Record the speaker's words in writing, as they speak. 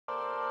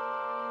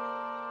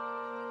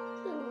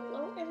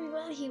Hello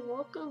everybody,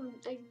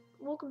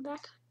 welcome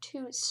back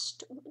to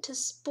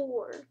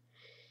Spore.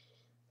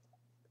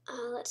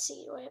 Let's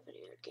see, do I have any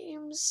other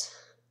games?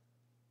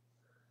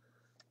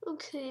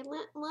 Okay,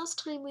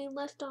 last time we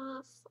left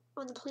off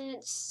on the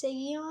planet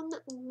Seon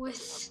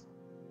with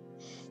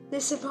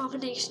this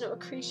abomination of a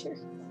creature.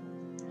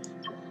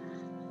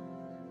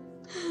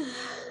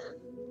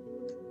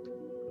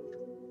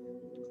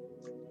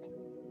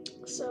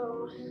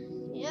 So,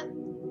 yep,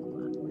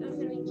 I'm going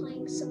to be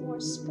playing some more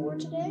Spore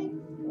today,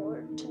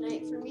 or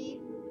tonight for me.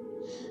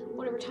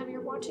 Whatever time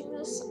you're watching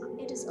this,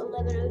 it is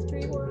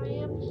 11:03 where I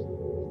am.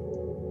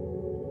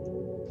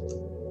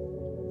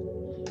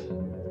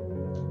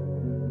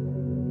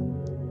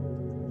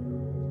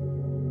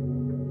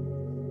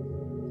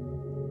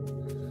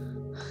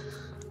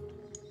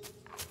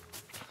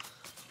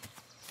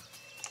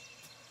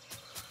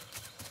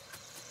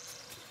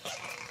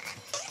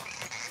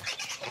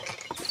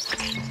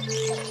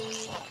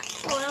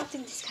 Oh, I don't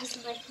think these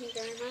guys like me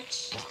very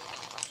much.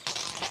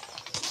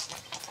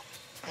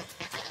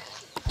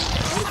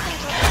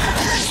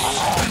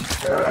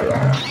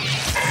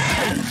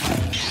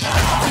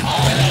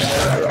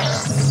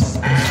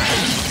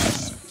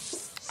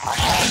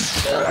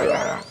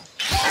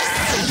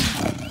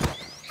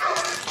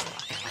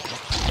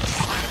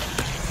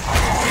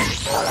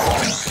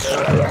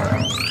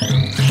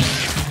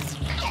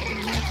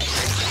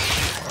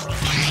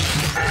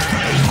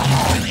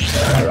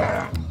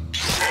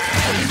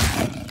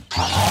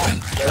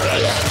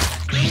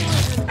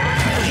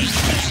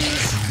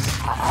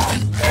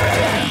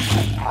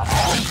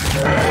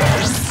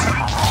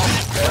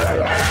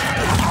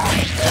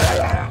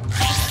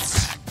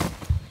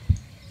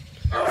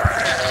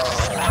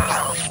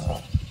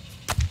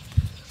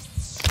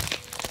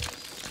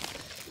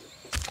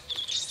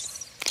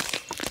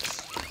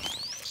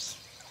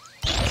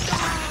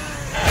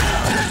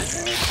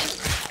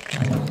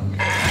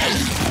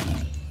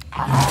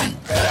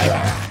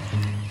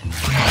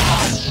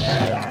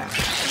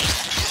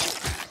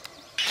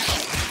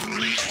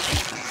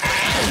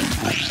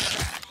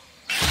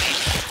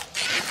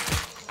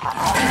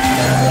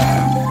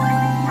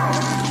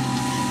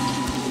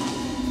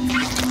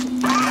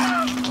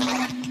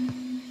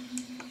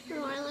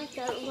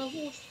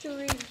 Level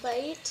 3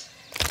 bite.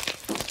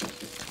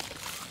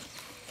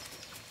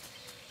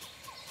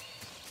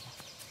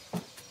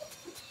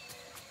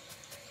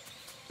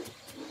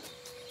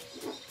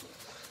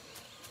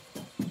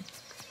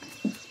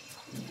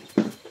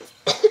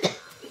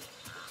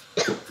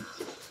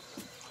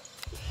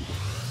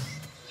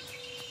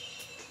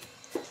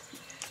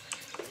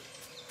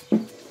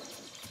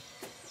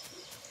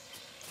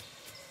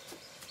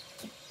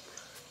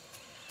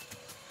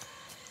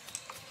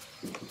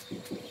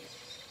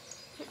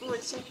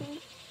 One second.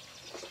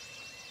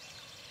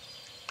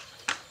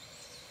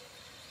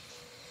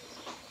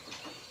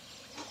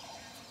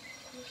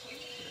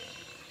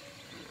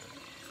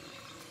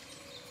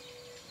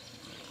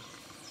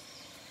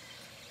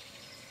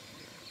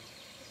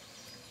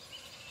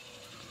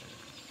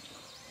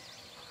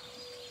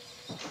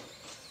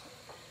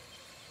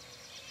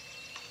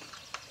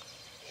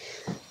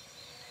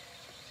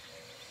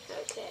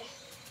 Okay.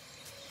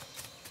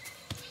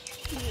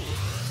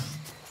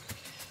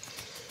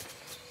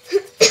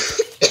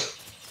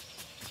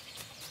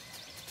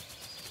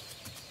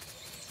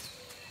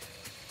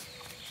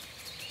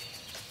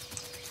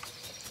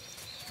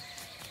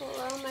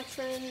 Hello, my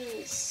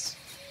friends.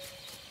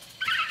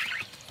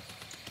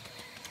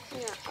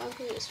 Yeah,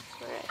 ugly as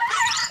frick.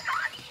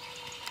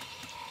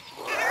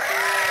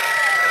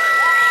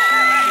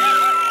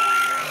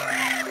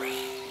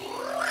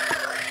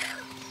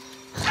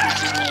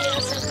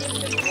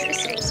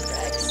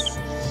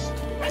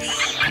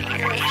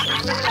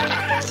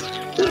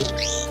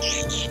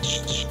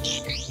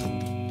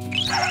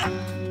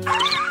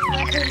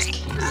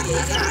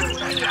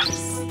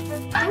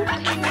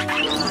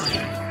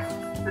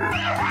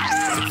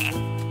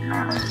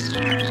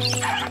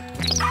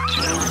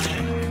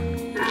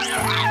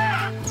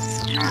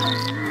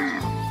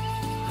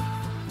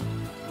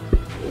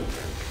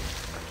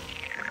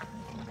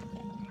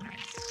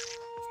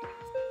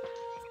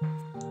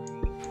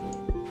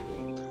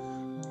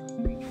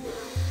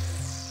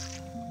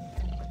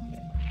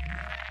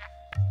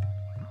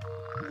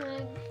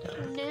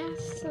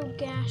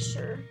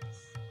 Gasher.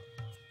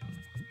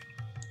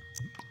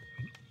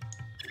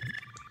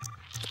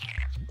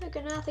 The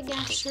Ganatha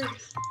Gasher.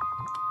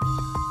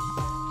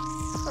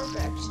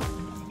 Perfect.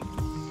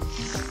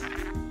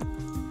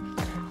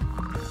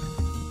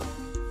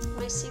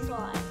 My single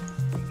eye.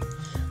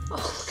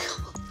 Oh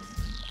god.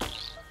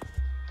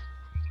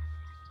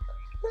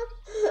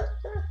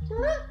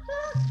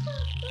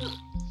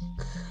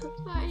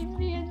 I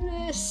need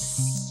this.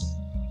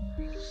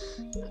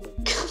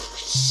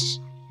 Gosh.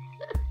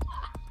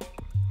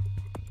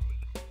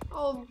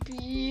 Oh,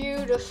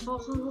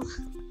 beautiful.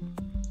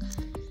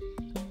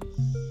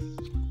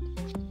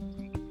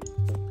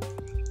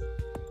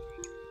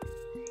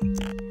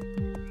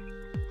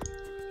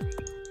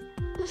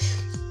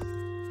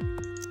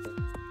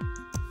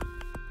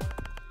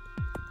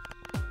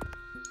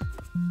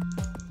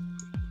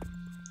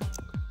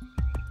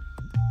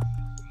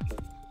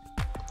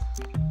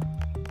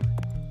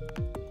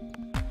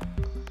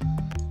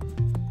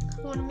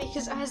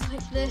 make his eyes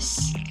like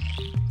this.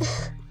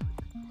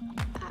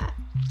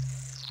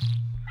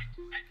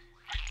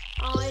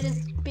 Oh, it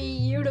is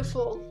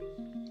beautiful.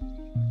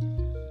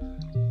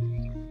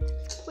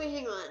 Wait,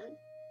 hang on.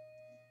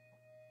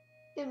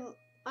 Am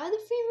I the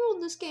female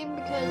in this game?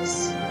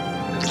 Because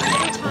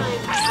every time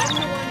I'm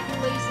the one who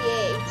lays the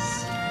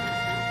eggs.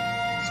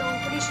 So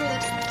I'm pretty sure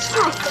that's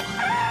oh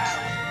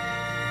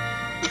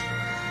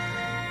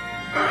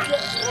god,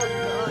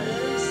 that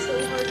is so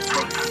hard to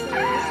take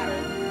seriously.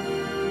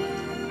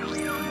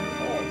 Oh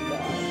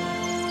god.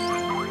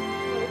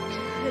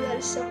 Okay, that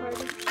is so hard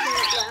to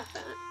not laugh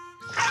at.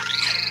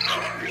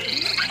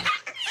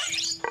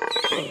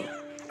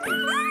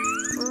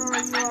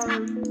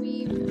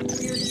 We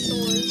weird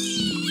swords.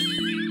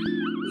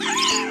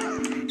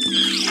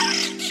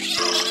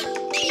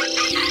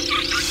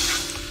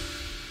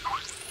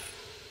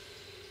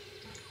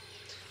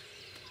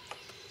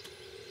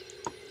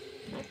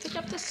 I pick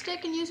up the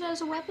stick and use it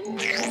as a weapon.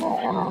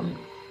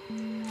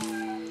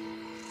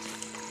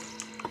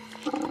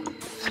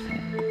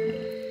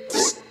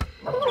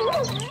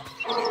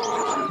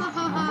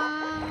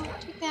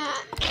 Take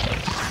that.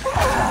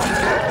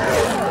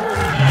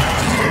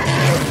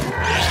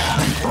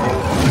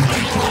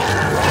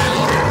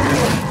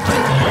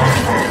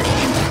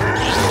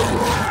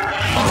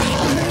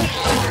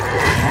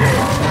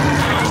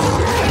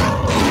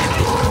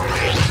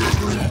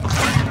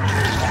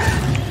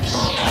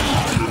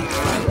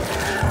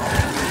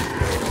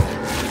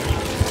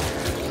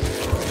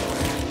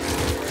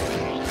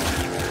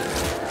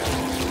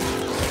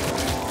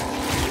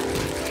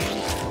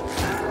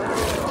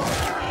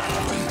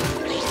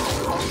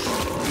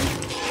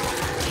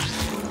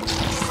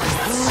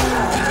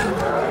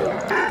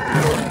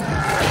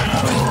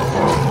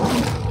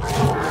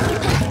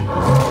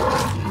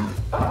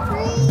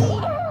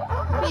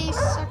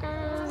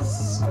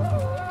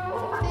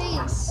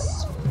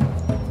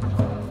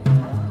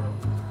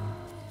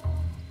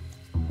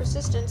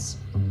 Persistence.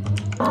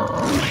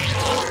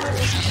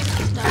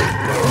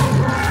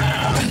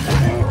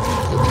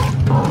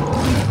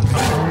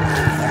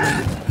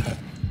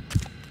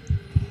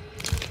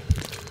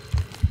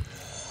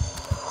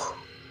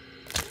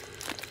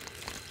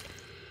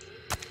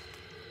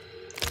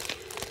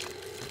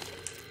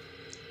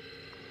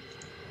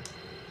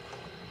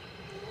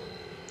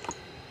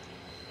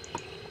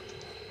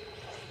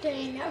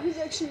 Dang, that was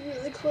actually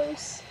really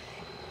close.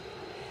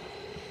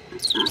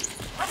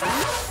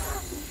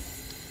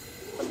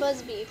 A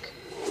buzzbeak.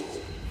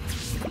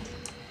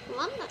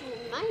 Well,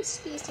 my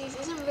species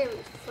isn't very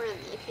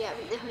friendly, if you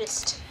haven't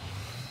noticed.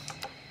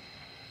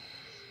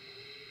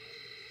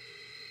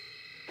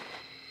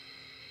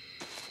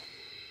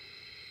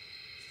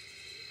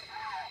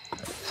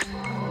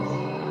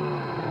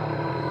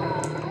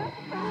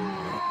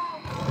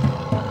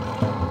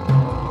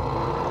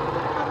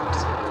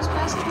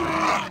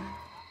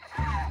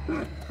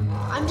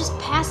 I'm just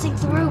passing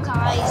through,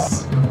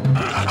 guys.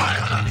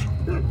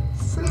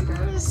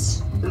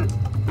 Frickers.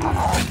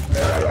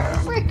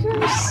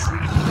 Frickers.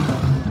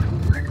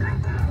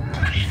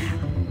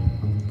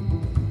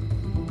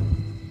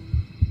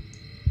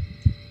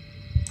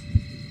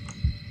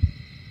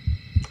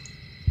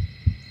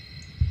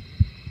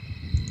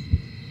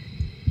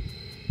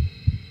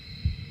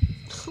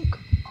 Oh,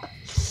 God.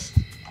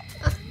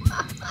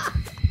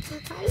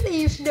 How do they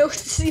even know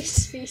these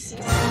species?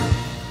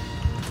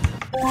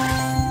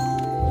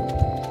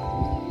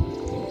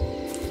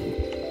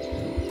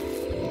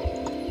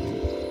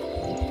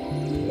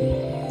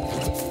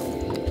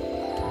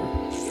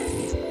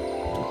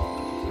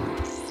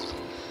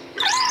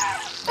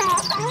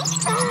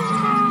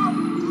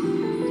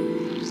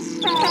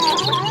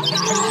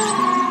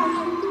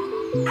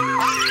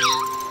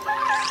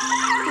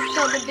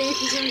 The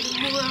babies are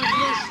even more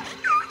ugly.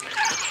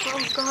 Oh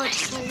god,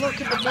 just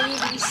look at the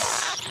babies.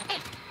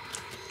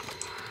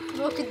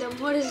 Look at them,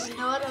 what is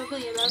not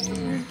ugly about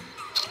them?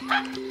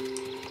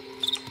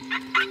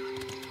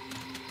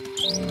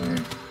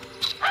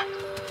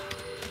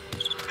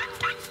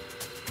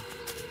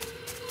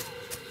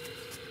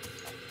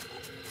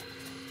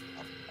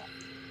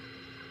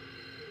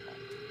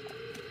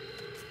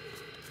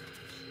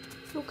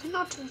 You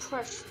cannot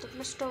impress the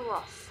Mr.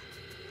 Rough.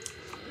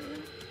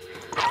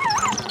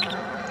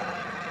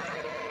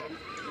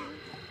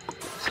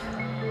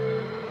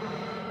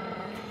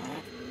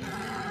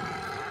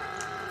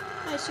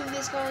 I assume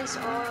these guys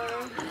are...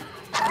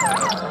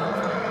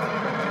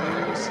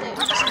 I'm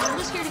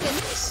just here to get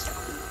this.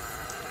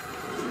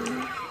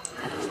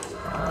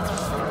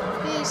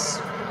 Peace.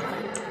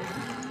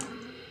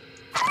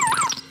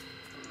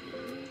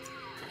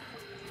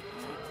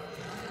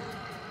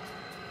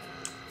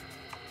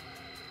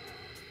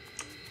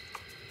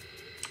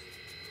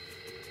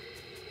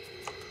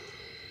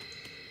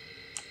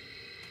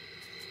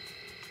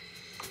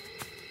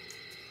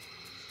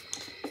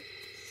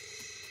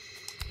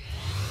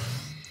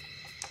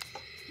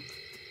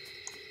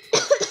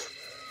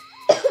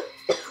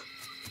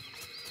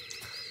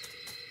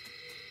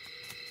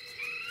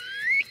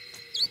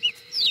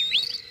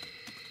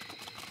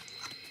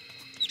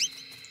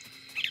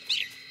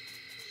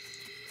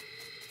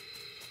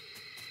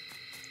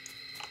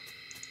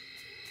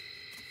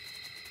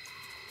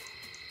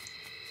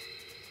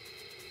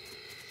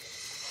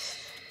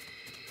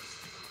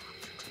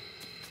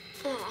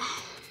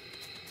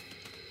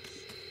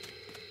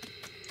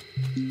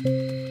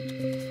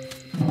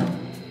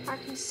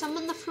 can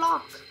summon the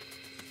flock.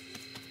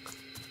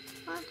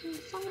 I can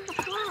summon the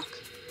flock.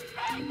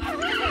 I'm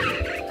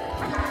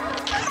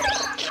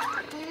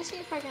gonna see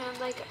if I can,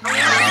 like, oh,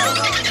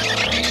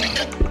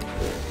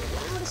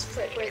 this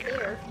frick right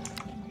there.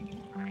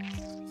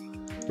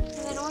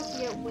 And I know I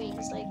can get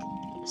wings, like,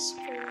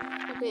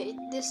 Spore. Okay,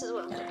 this is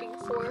what I'm looking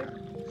for.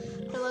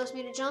 It allows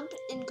me to jump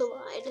and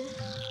glide.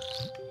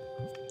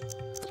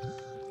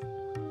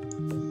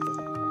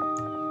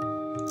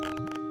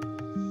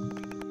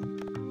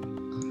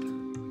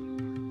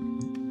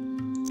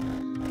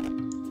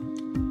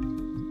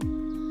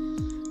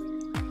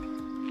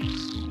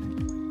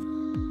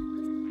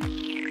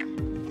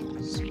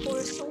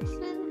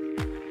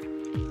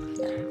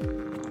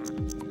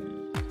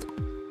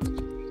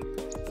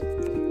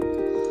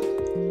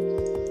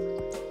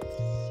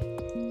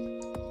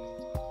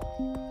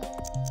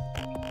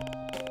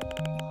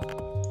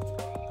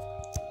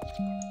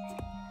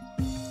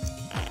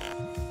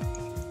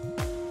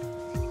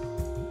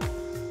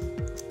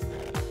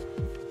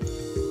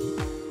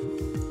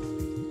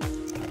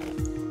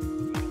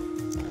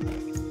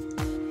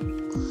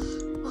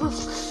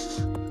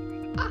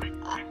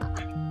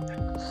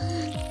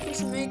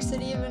 This makes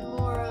it even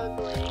more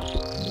ugly.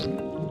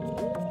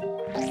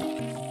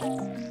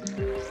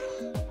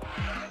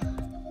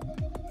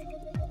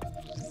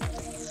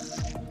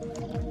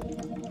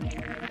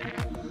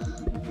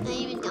 I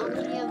even don't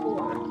have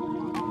more.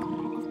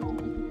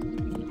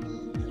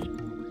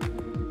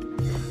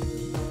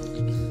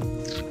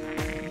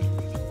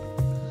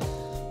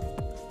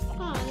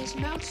 Oh, these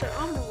mounts are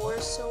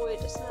omnivores, so wait,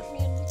 does that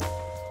mean?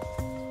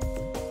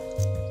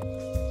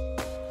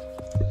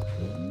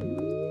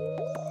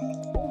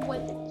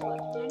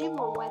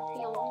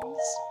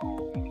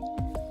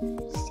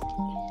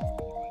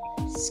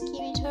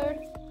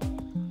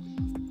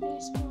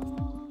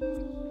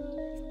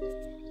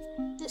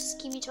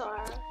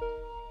 Scimitar.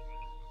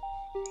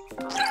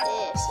 Oh,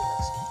 this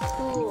looks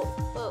cool.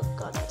 Oh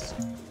god,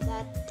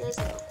 that does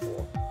look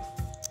cool.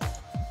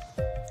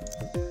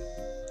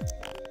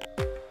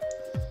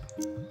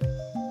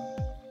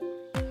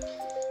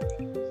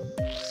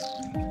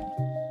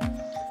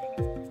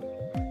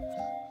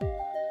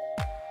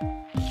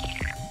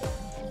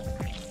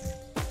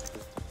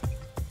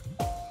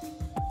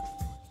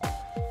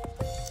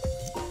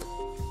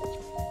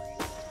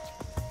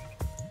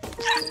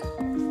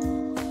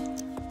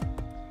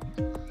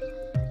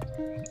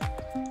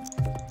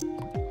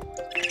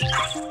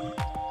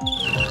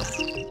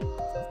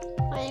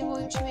 I am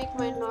going to make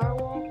my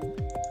narwhal,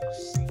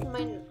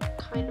 my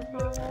kind of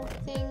narwhal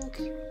thing.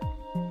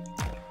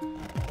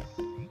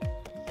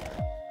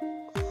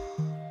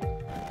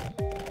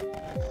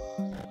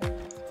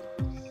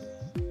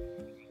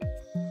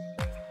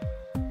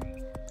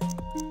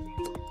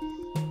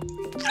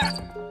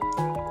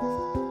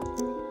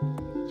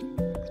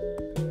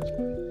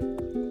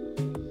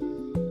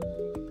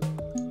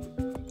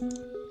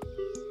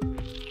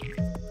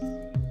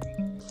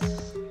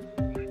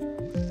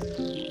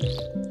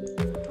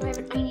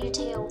 I need a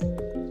tail.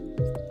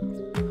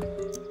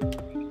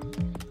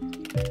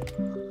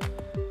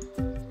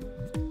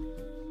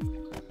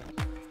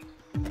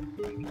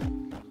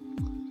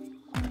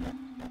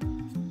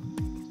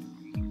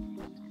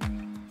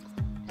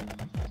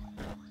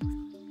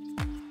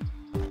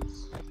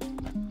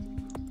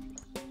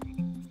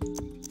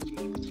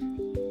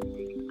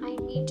 I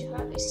need to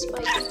have a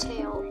spiky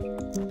tail.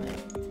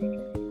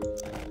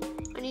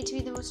 I need to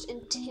be the most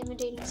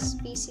intimidating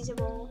species of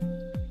all.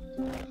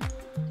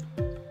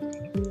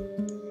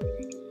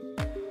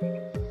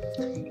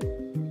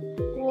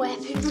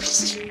 Weapon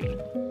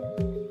restraint.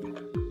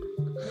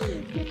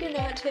 You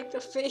cannot take the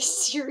face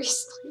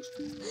seriously.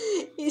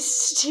 He's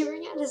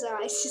staring at his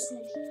eyes.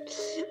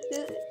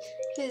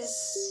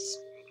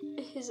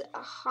 His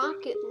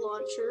rocket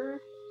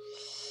launcher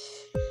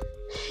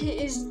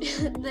is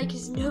like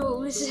his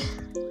nose,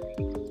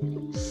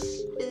 and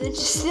then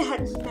just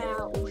that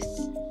mouth.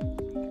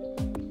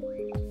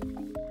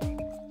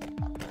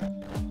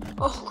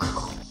 Oh god.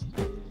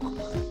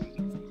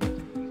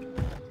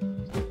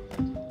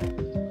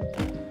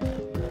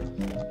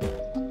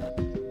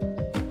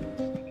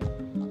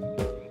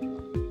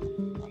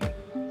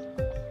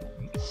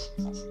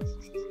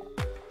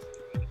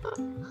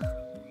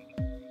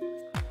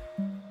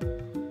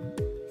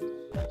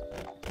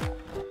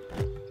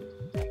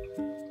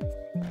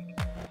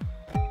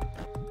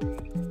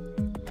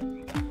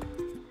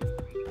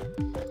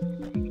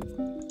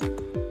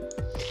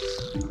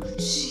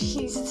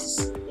 Jeez,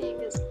 this thing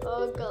is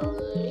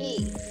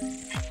ugly.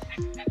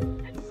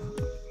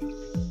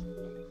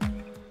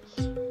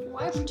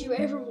 Why would you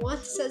ever want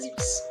this as your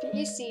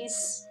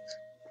species?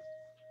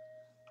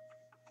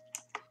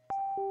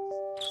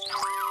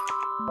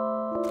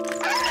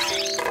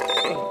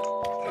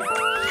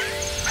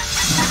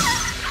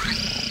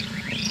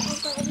 Oh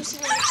god, every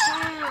single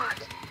attack.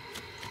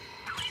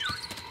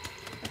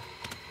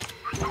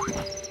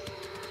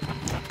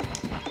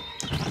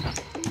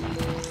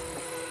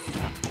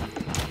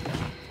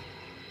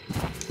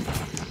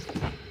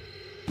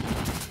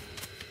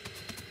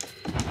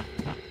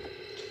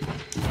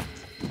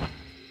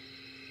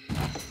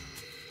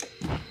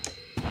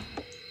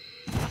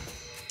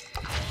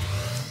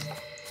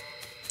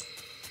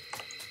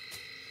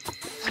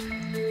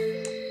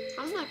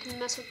 even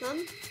mess with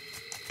them.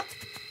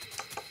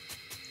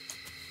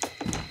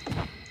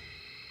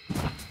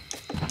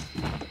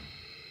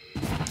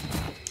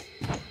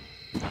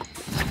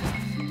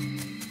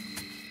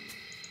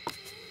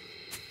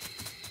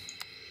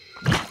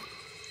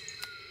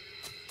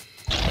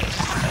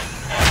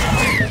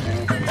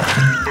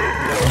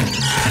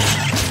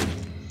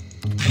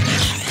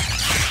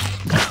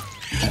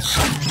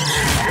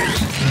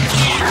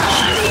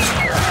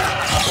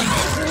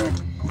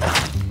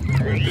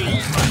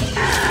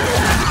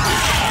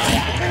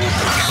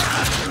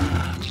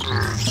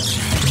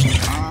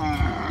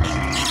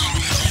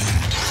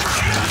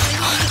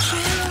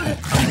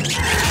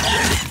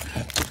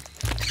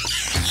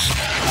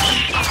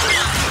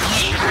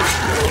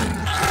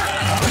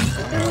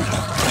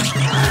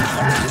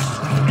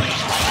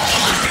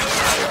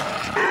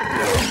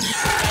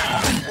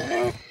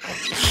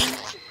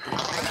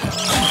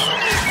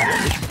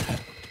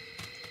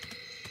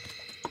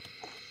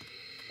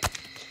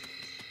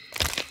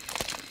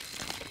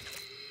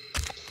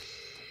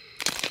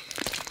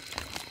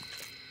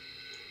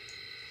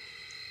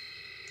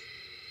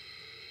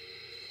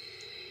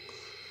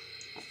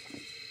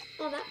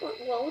 Oh, that went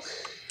well.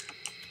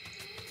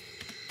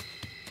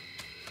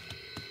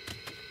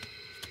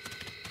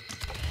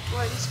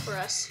 Or at least for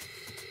us.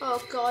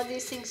 Oh god,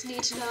 these things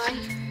need to die.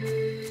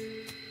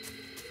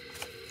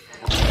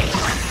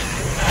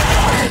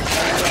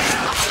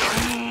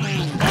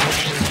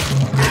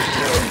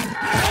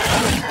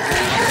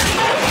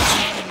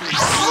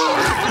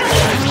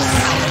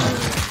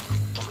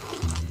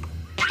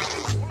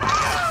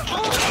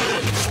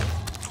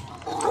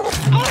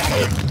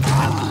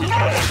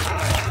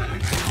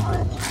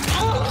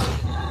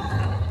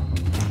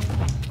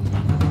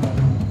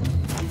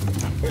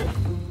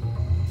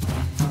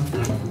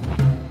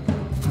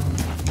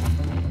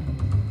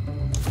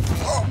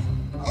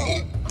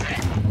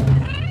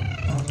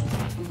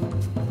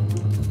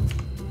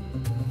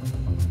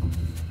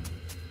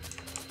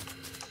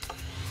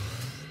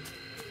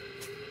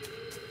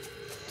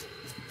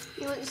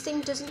 You know what, this thing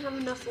doesn't have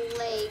enough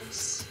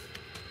legs.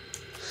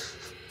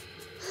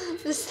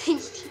 This thing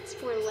needs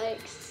more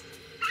legs.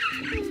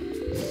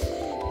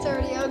 It's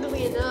already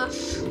ugly enough.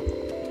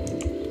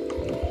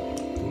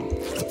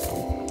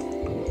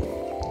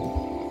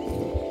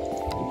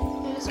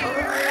 It is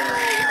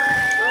already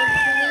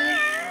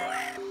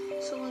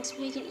ugly, so let's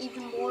make it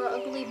even more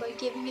ugly by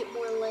giving it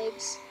more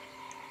legs.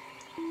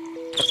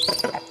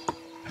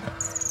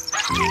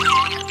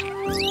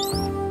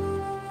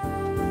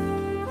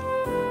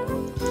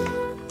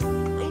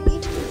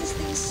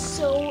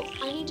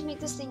 I need to make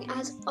this thing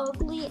as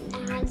ugly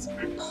as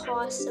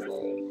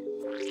possible.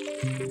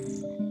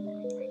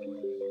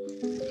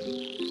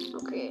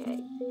 Okay, I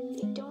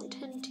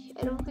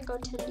don't think I'll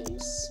tend to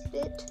use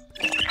spit.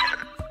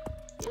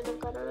 And I've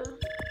got a,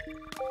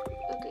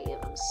 okay, yeah,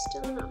 I'm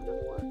still not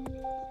more.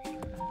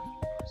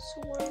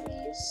 So what are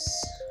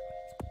these?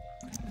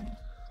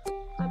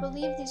 I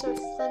believe these are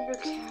thunder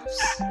calves.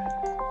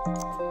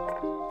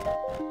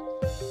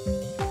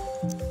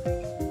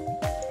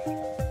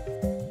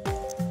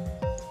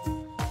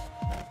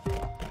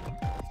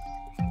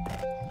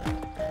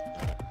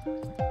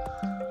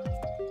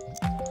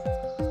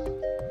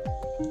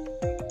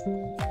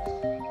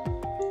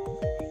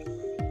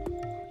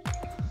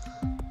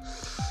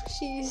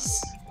 Jeez.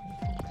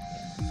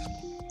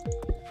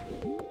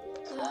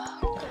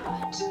 Oh,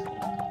 God.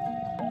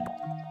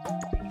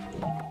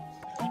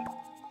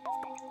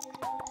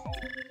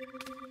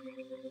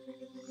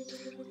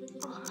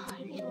 Oh,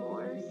 I need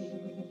more.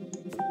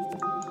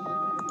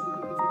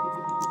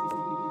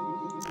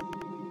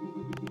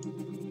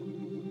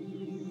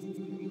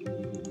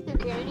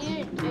 Okay, I need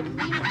a different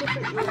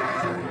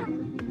room.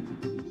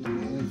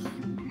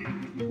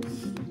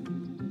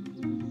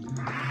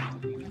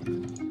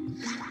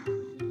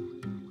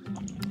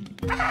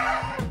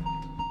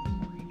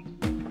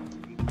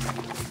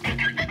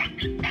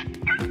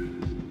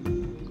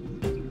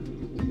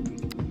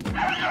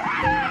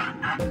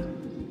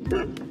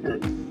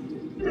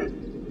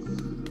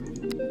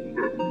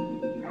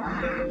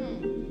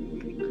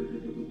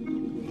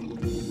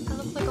 I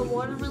look like a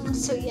watermelon,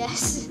 so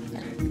yes.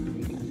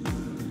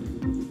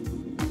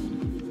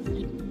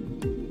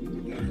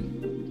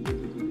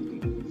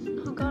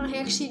 Oh god, I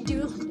actually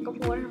do look like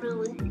a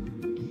watermelon.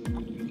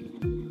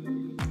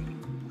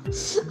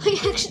 I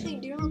actually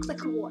do look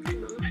like a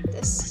watermelon like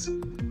this.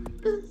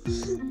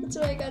 That's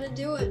why I gotta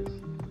do it.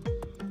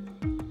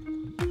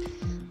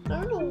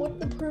 I don't know what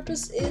the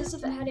purpose is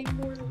of adding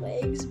more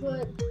legs,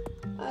 but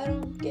I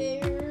don't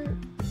care.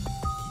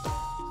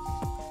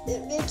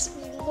 It makes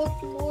me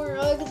look more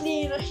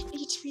ugly, and I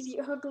need to be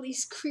the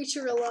ugliest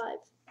creature alive.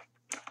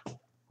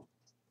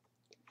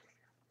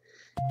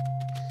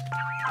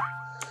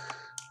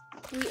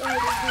 We are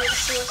the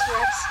Herosaurus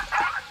Rex,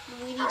 and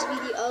we need to be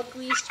the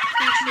ugliest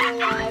creature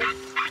alive.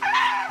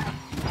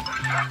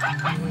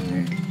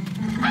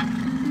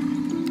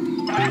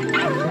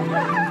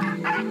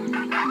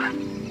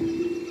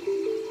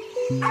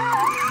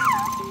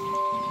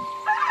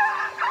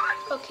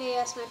 Okay,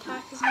 yes, my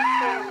pack is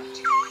correct.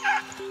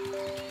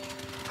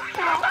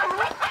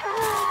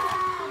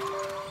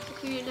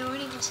 Okay, now I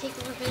need to take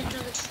revenge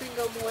on the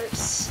Tringo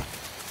Morts.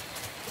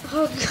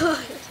 Oh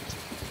god.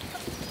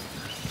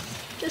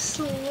 Just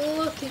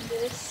look at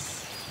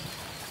this.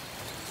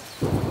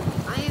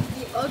 I am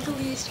the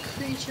ugliest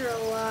creature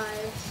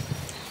alive.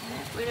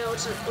 Wait, no, it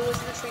wasn't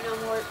the Tringo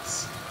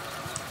Morts.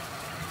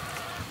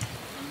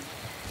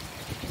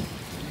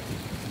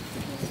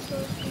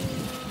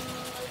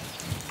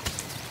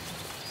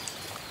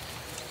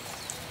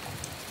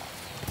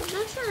 I'm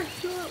not sure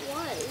who it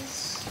was.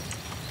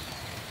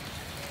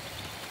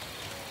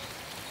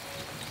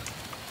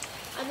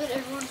 I bet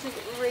everyone's like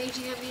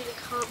raging at me in the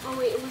oh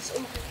wait, it was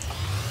on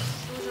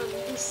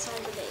this side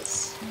of the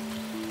base.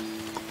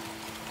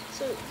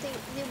 So they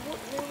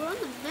were on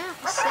the map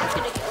a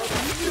second ago, but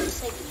they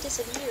just like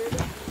disappeared.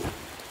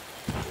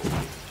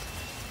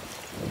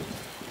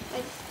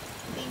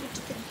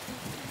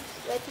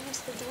 I think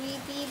it's the dweeby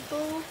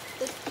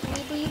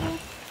beetle.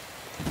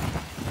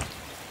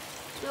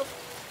 Nope.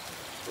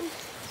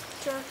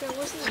 Jarka,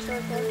 wasn't it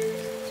Jarka?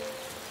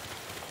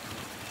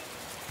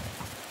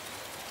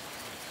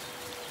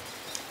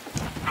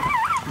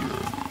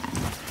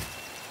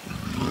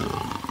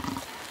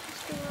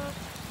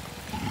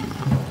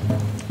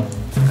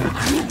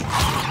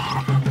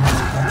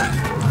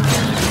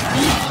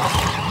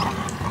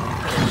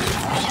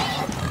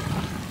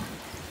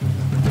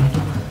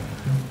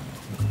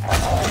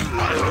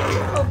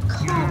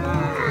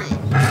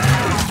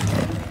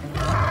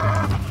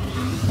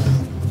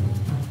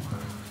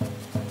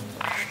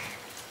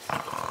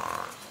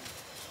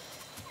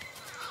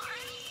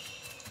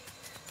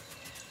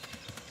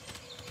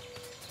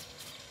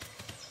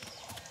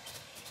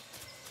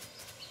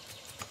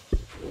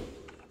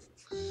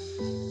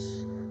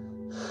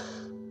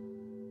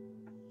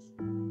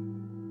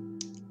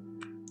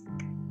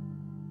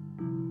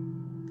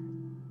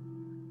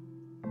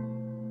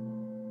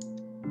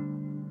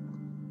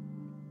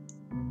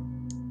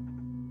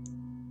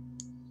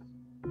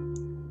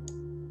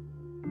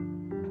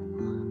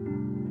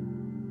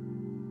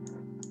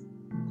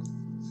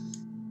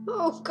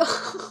 Oh god.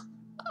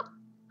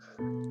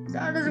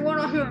 That is what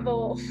I'm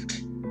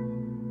involved.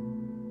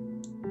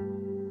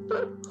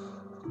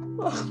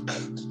 Oh god,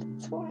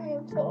 that's what I'm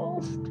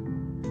involved.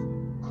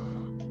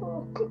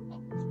 Oh god.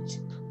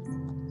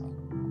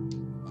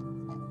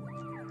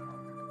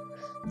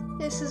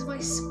 This is my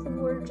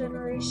Spore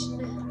generation.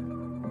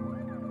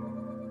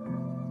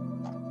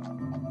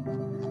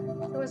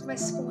 That was my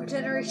Spore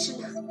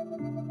generation.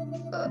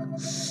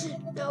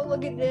 Now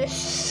look at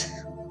this.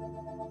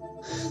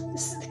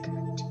 This is the good.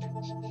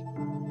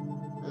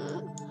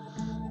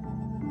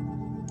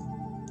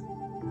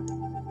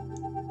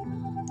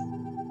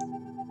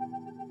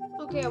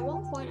 Okay, at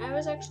one point I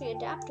was actually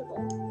adaptable.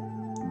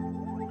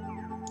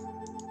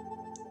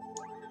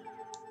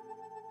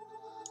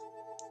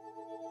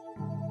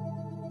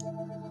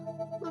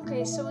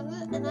 Okay, so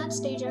in that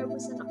stage I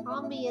was an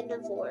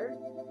omnivore.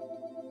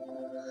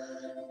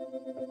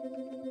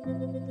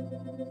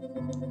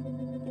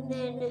 And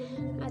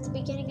then at the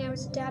beginning I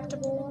was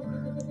adaptable.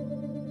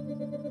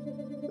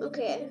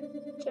 Okay,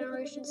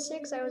 Generation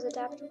 6 I was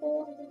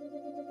adaptable.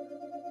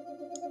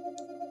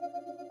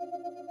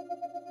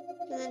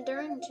 And then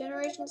during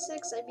Generation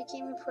 6, I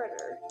became a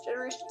predator.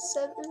 Generation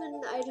 7,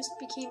 I just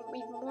became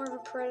even more of a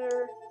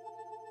predator.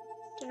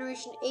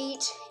 Generation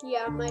 8,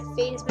 yeah, my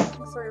fate has been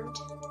confirmed.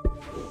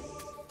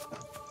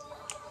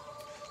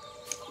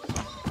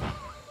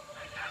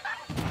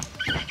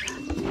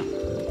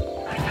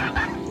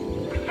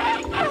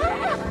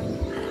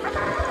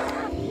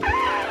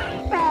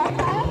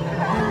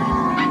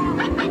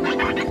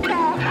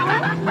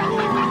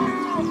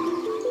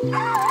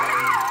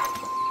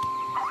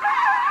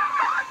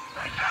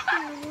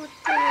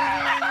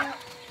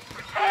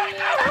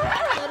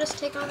 Let us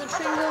take on the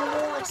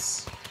Tringo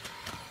Morts.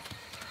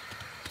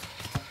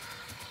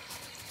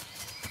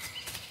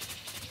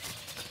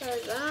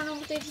 Because I don't know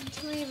what they did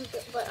to me,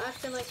 but I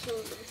feel like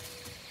killing them.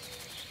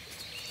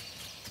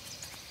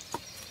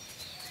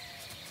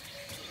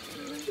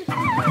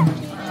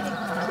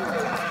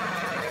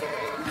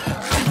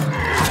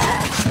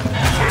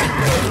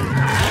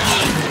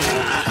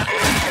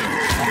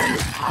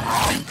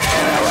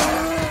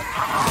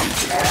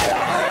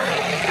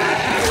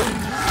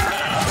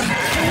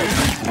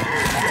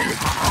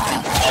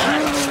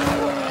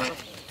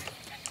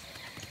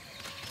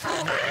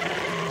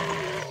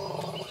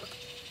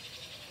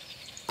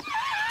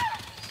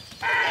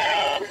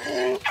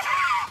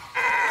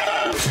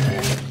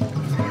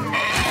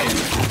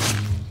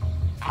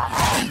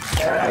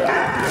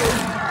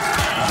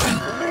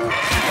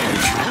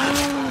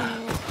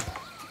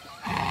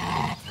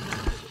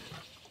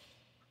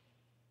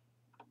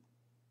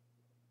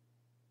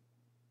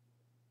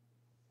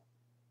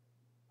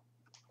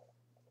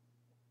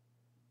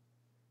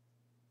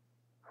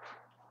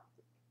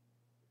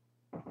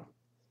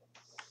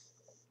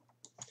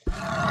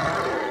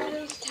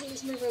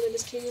 My brother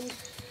just came in.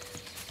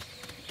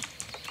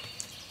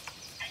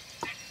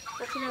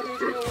 I forgot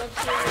there's no webcam,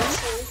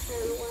 so I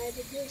don't know why I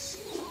did this.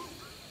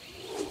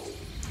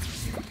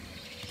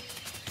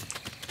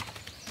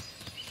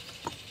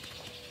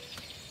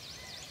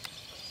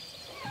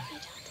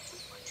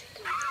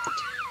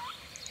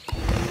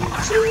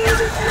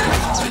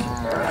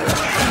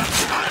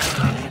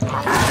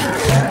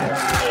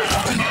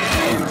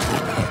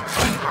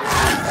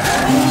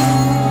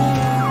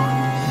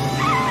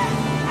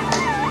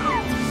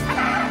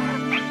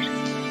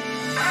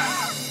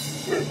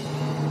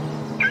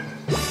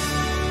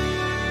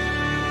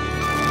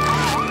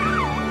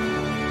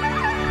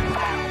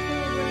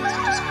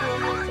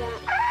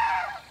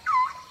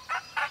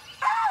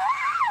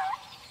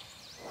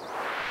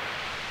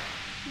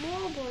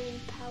 More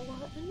brain power,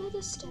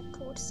 another step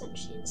towards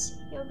sentience.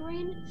 Your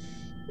brain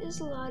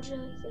is larger,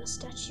 your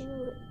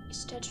stature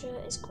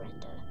is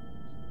grander.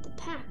 The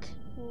pack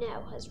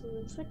now has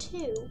room for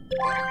two.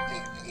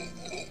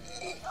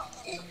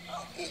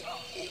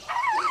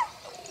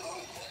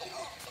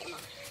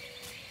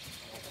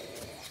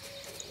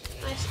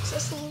 I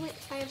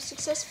have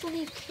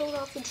successfully killed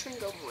off the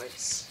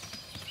Tringomorts.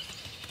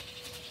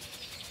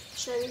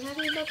 Should I be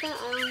happy about that?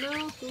 I don't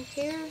know. Who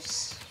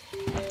cares?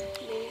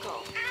 Main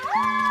call.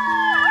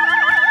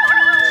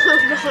 Oh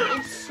god,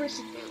 I'm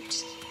freaking out.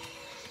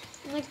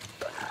 I'm like...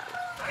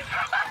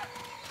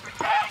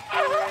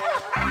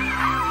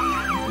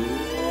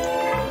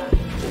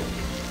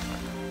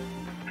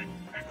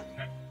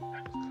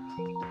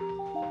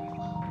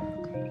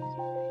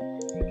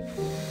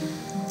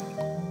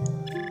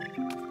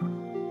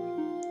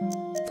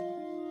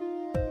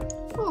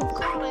 Oh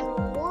god, I'm a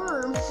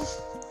worm.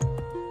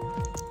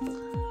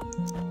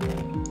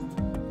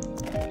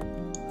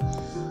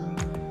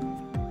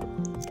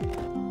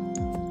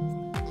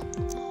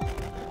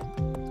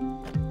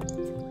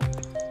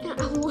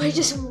 I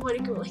just want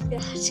to go like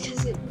that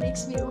because it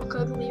makes me look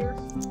uglier.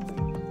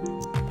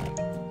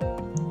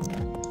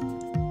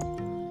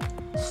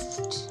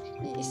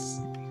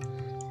 Jeez.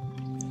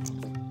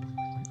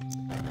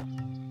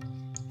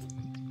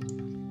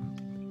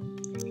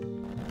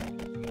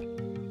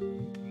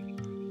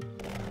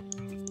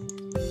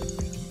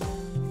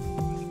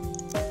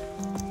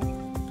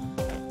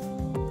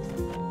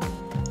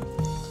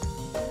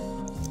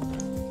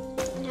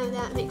 Now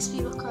that makes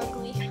me look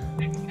ugly.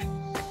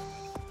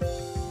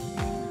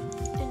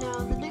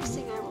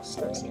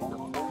 Start setting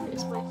up there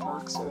is my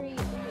foxery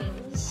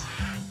wings.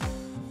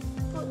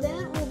 Well,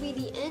 that will be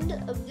the end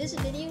of this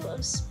video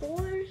of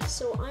Spore,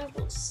 so I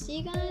will see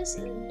you guys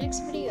in the next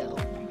video.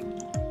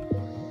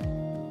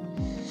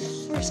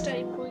 First,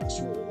 I'm going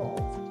to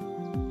evolve.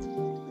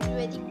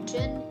 I think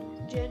Gen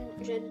 10,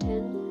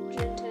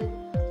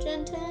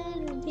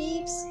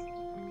 peeps.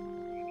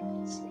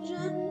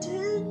 Gen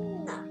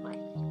 10. My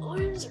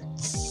arms are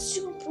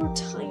super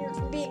tired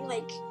from being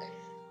like,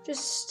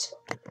 just.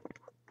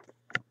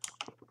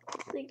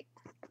 Like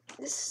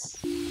this.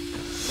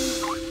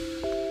 Oh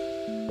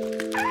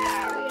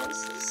yeah,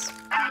 this is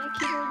my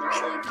keyboard looks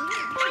like.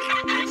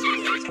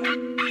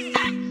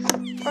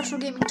 Partial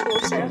gaming tool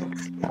setup.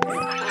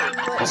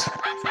 But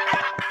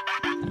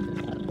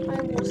I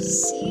will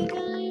see you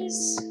guys.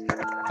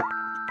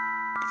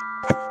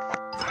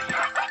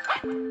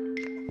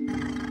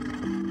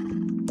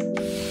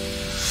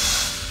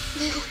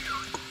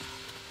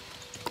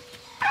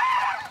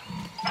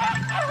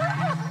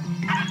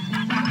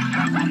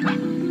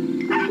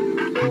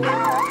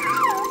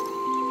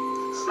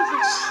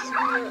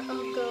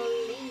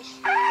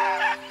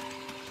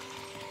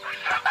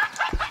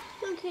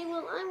 Okay,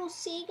 well, I will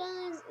see you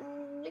guys in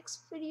the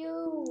next video.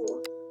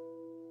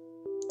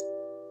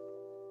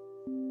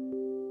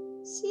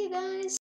 See you guys.